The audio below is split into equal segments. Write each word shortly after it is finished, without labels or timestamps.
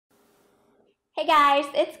Hey guys,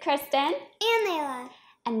 it's Kristen and Layla,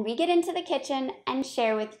 and we get into the kitchen and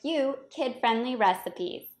share with you kid-friendly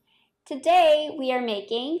recipes. Today we are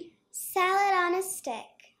making salad on a stick.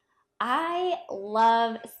 I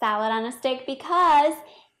love salad on a stick because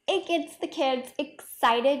it gets the kids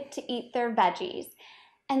excited to eat their veggies.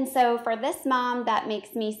 And so for this mom, that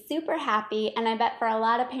makes me super happy, and I bet for a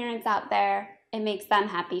lot of parents out there, it makes them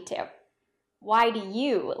happy too. Why do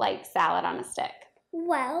you like salad on a stick?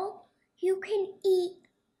 Well, you can eat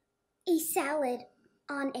a salad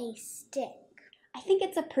on a stick. I think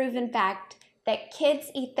it's a proven fact that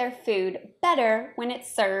kids eat their food better when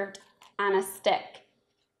it's served on a stick.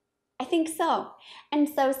 I think so. And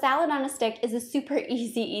so salad on a stick is a super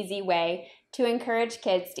easy way to encourage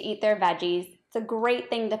kids to eat their veggies. It's a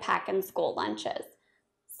great thing to pack in school lunches.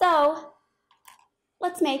 So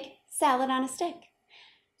let's make salad on a stick.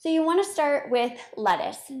 So you want to start with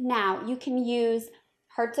lettuce. Now you can use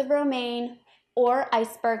hearts of romaine or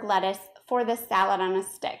iceberg lettuce for the salad on a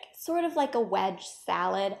stick, sort of like a wedge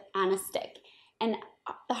salad on a stick. And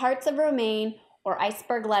the hearts of romaine or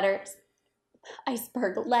iceberg lettuce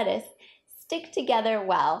stick together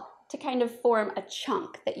well to kind of form a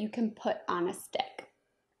chunk that you can put on a stick.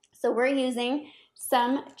 So we're using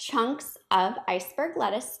some chunks of iceberg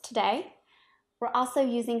lettuce today. We're also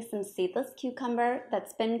using some seedless cucumber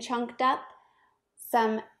that's been chunked up,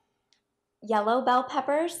 some yellow bell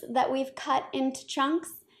peppers that we've cut into chunks,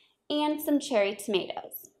 and some cherry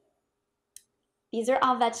tomatoes. These are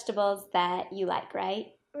all vegetables that you like, right?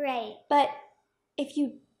 Right. But if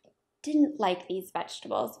you didn't like these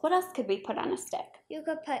vegetables, what else could we put on a stick? You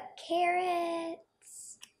could put carrots.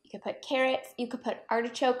 You could put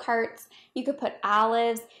artichoke hearts, you could put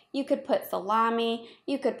olives, you could put salami,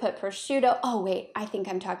 you could put prosciutto. Oh wait, I think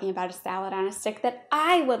I'm talking about a salad on a stick that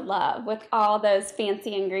I would love with all those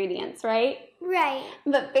fancy ingredients, right? Right.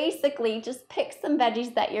 But basically, just pick some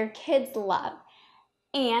veggies that your kids love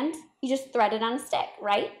and you just thread it on a stick,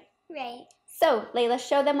 right? Right. So, Layla,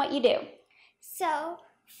 show them what you do. So,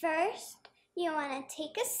 first, you want to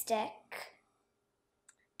take a stick,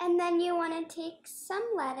 and then you want to take some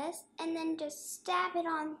lettuce and then just stab it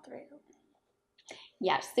on through.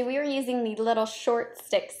 Yes, so we were using the little short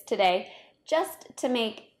sticks today just to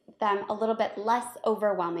make them a little bit less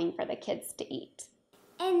overwhelming for the kids to eat.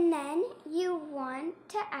 And then you want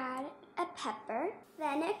to add a pepper,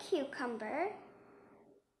 then a cucumber,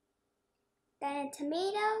 then a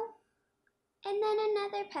tomato, and then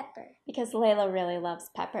another pepper. Because Layla really loves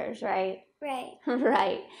peppers, right? Right.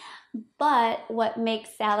 Right. But what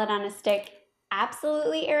makes salad on a stick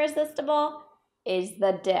absolutely irresistible is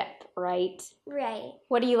the dip, right? Right.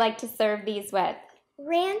 What do you like to serve these with?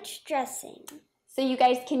 Ranch dressing. So you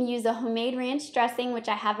guys can use a homemade ranch dressing, which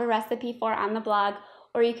I have a recipe for on the blog,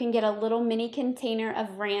 or you can get a little mini container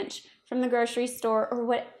of ranch from the grocery store or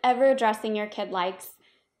whatever dressing your kid likes.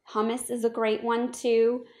 Hummus is a great one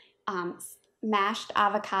too. Mashed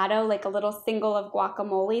avocado, like a little single of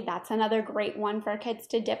guacamole, that's another great one for kids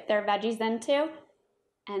to dip their veggies into.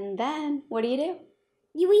 And then, what do?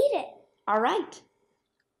 You eat it. All right.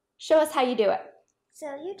 Show us how you do it.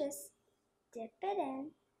 So you just dip it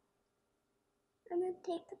in and then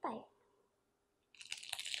take the bite.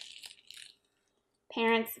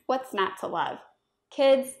 Parents, what's not to love?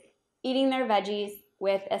 Kids eating their veggies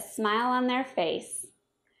with a smile on their face.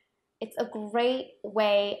 It's a great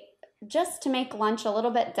way just to make lunch a little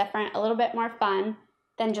bit different, a little bit more fun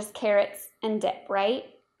than just carrots and dip, right?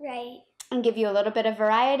 Right. And give you a little bit of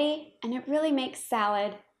variety, and it really makes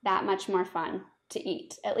salad that much more fun to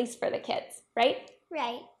eat, at least for the kids, right?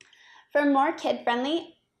 Right. For more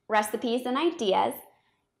kid-friendly recipes and ideas,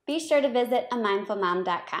 be sure to visit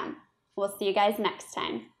amindfulmom.com. We'll see you guys next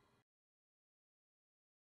time.